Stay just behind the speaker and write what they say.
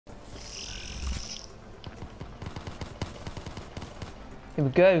Here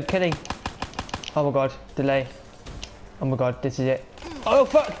we go, killing. Oh my god, delay. Oh my god, this is it. Oh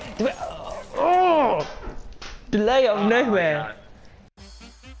fuck! Oh! Delay out of nowhere.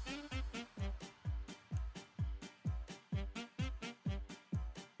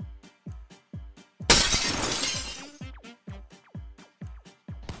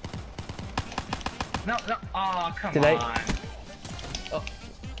 No, no. Oh, come Delay. on. Oh.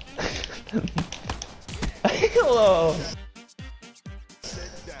 Hello.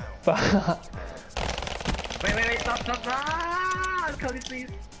 Wait, stop. Ah, Cody, please.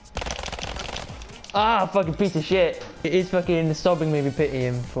 Ah, fucking piece of shit. It is fucking sobbing, maybe pity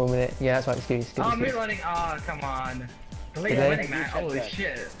him for a minute. Yeah, that's right, excuse. Oh, I'm reloading. Oh, come on. Delay winning, man. Holy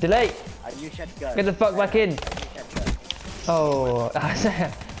shit. Delay. A new shotgun. Get the fuck back in. Oh.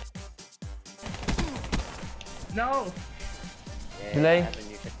 No. Yeah, Delay. I have a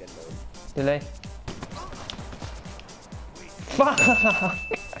new shotgun mode. Delay. Fuck.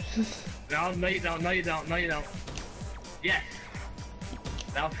 No, you don't. Yes.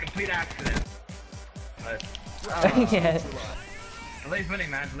 That was a complete accident. But, Yeah. Delay's winning,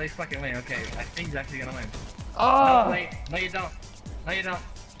 man. Delay's fucking winning. Okay, I think he's actually gonna win. Oh. No, Delay. No, you don't.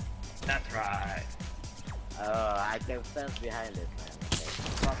 That's right. Oh, I can sense behind it, man. Okay.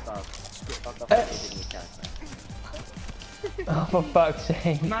 Fuck off giving me chance, man. Oh, for fuck's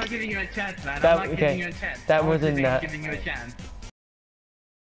sake. I'm not giving you a chance, man. That- I'm not okay, giving you a chance. that I'm wasn't that. giving you a chance.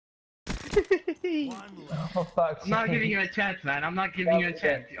 Oh, for fuck's I'm not sake. giving you a chance, man. I'm not giving you a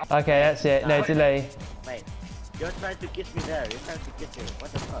chance. Okay, that's it. No, delay. Wait, you're trying to kiss me there. You're trying to kiss me.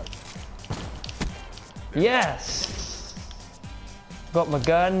 What the fuck? Yes! Got my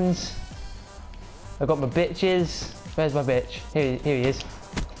guns. I got my bitches. Where's my bitch? Here he is.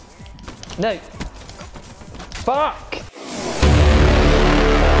 No! Fuck!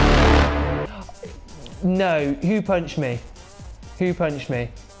 No, who punched me? Who punched me?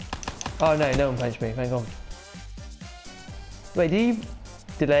 Oh no, no one punched me, thank God. Wait, do you...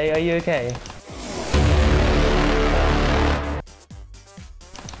 Delay, are you okay?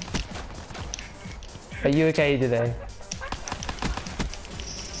 Are you okay today?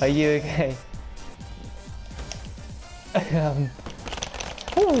 Are you okay?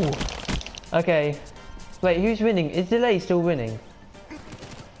 Ooh. Okay. Wait, who's winning? Is Delay still winning?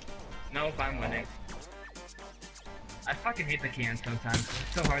 No, I'm winning. I fucking hate the can sometimes.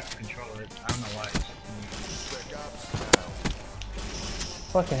 It's so hard to control it. I don't know why. It's just me.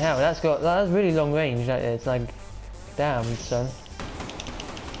 Fucking hell, that's really long range. Like, it's like, damn, son.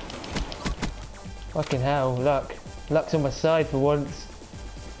 Fucking hell, luck's on my side for once.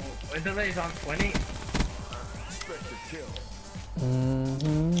 Is Delay's on 20?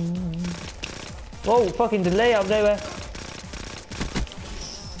 Whoa, fucking Delay out of nowhere.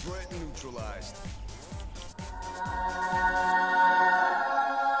 Threat neutralized.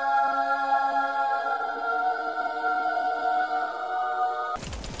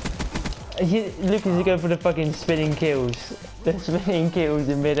 Lucas is going for the fucking spinning kills. The spinning kills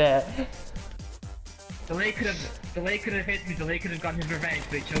in midair. Delay could have hit me. Delay could have gotten his revenge,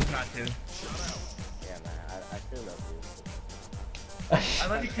 but he chose not to. Yeah, man. I still love you. I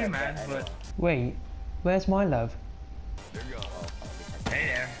love you too, man. But Wait, where's my love? hey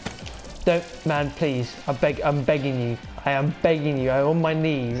there. Don't, man, please. I'm begging you. I am begging you. I'm on my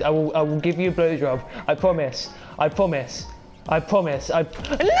knees. I will give you a blowjob. I promise. I promise. I promise. No!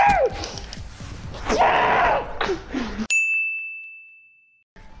 Yeah!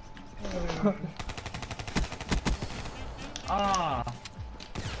 Ah.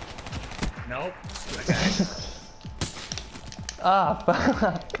 Nope. Okay. Ah,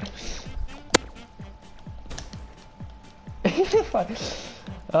 fuck.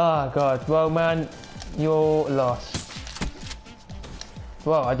 Oh god. Well, man, you're lost.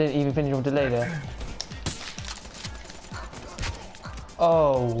 Well, I didn't even finish your delay there.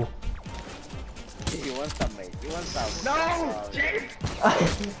 Oh. You want some, mate. You want some. No! James!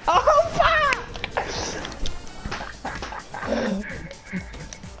 Oh, fuck!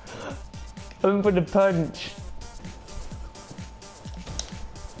 I went for the punch.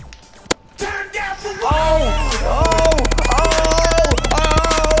 That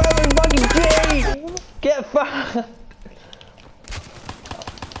was fucking G! Get fucked!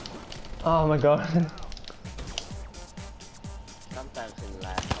 Oh my god. Sometimes in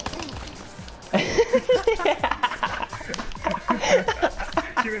life.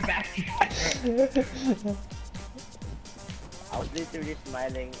 You're back. I was literally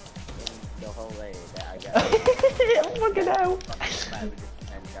smiling in the whole way that I got. Fucking hell. Smile with this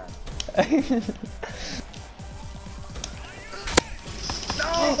handgun.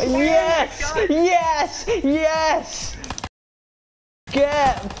 No! Yes! Oh Yes! Yes!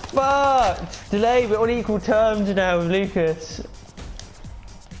 Get fucked! Delay, we're on equal terms now with Lucas.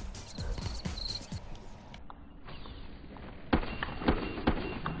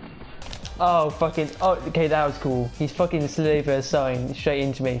 Oh, fucking. Oh, okay, that was cool. He's fucking slid for a sign straight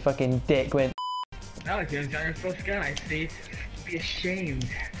into me. Fucking dick went. No, James, you're so scared. I see. Be ashamed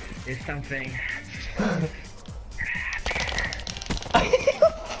is something.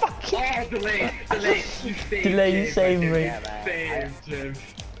 Oh, delay. You saved Delay, you James. saved me. Yeah, man. Saved James.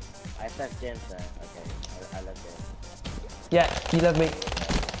 I said James, okay. I love James. Yeah, you love me.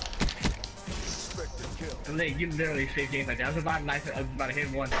 Delay, you literally saved James like that. I was about to hit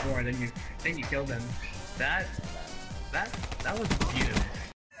him once more, and then you killed him. That was beautiful.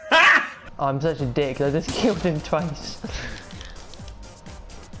 Oh, I'm such a dick. I just killed him twice.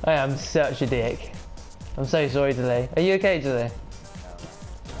 I am such a dick. I'm so sorry, Delay. Are you okay, Delay?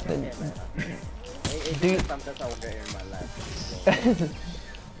 Okay, man. It's Do- just sometimes I wonder in my life. Sometimes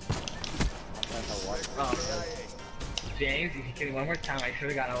I wonder. Oh, James, if you kill me one more time, I should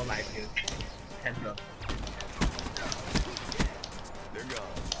have got all life, dude. Heads up. They're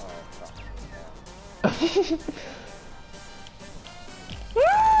gone. Oh, fuck. Woo!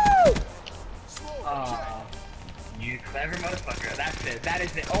 Oh, you clever motherfucker. That's it. That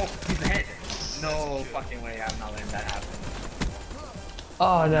is it. Oh, he's ahead. No fucking way. I'm not letting that happen.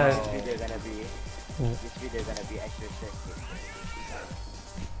 Oh no. This video gonna be extra sexy.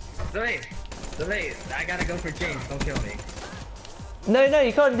 Delay. I gotta go for James. Don't kill me. No,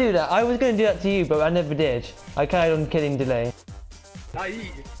 you can't do that. I was going to do that to you, but I never did. I carried on killing Delay. Oh,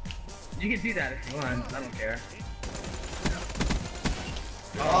 you can do that if you want. I don't care.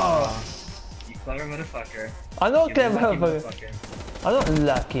 Oh, you clever motherfucker. I'm not You clever, lucky motherfucker. I'm not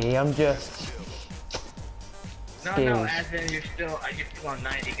lucky. I'm just. No, skills. as in you're still on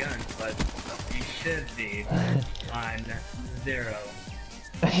 90 guns, but you should be on 0.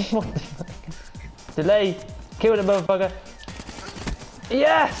 What the fuck? Delay, kill the motherfucker.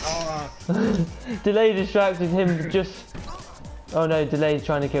 Yes! Oh, Delay distracted him just. Oh no, Delay's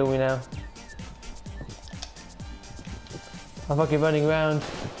trying to kill me now. I'm fucking running around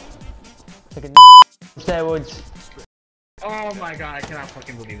like a steroids. oh my god, I cannot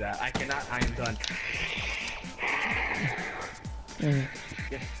fucking believe that. I cannot. I am done.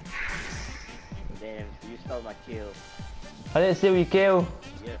 Damn, you stole my kill. I didn't steal your kill.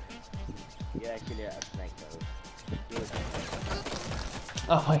 Yeah. You're actually a sniper.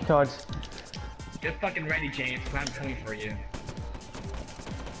 Oh my god. Get fucking ready, James. I'm coming for you.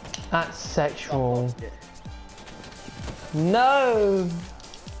 That's sexual. No!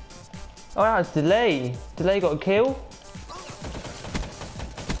 Oh, that's Delay. Delay got a kill?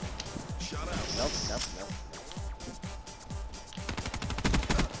 Nope.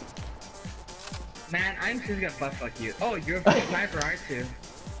 Man, I'm just gonna butt fuck you. Oh, you're a sniper, aren't you?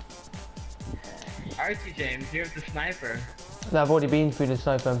 Aren't you, James? You're the sniper. No, I've already been through the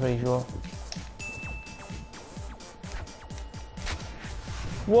sniper, I'm pretty sure.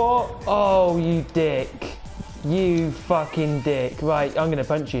 What? Oh, you dick. You fucking dick. Right, I'm gonna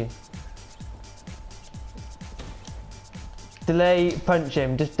punch you. Delay, punch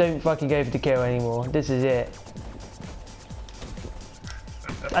him. Just don't fucking go for the kill anymore. This is it.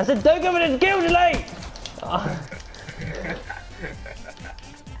 I said don't go for the kill, Delay!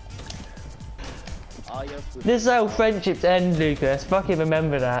 This is how friendships end, Lucas. Fucking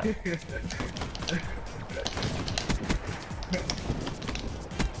remember that.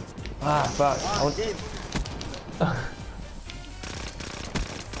 Ah, fuck. Smoked him.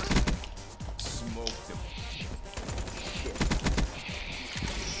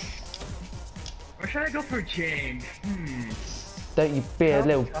 Or should I go for James? Don't you be a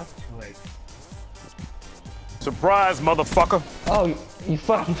little... Tough choice. Surprise, motherfucker. Oh, you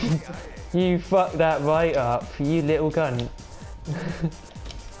fucking... You fucked that right up, you little cunt.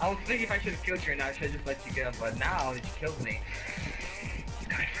 I was thinking if I should have killed you or not, I should have just let you go, but now that you killed me, you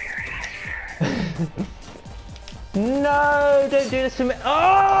got it for your ass. No, don't do this to me. Oh!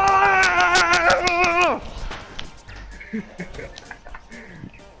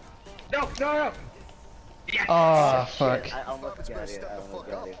 No! Yes! Oh, fuck. I almost got it.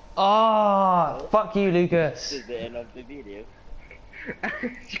 Oh, fuck you, Lucas. This is the end of the video.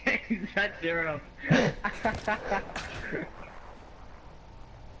 James, that's 0.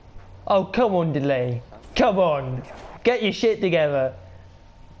 Oh, come on, Delay. Come on. Get your shit together.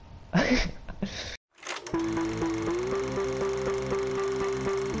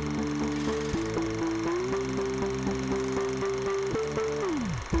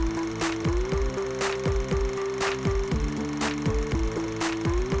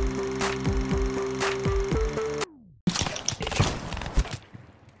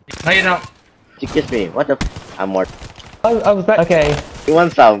 No, you don't. You kiss me. What the? I'm more. I was back. Okay. You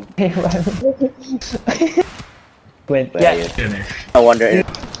want some? Wait, Where yeah. are you? Finish. I wonder. If...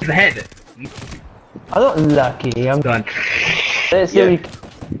 The head. I'm not lucky. I'm Done. Let's Yeah. see.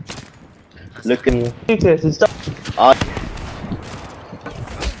 Look at me. Lucas and stuff. Oh.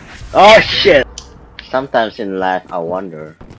 Oh shit. Sometimes in life, I wonder.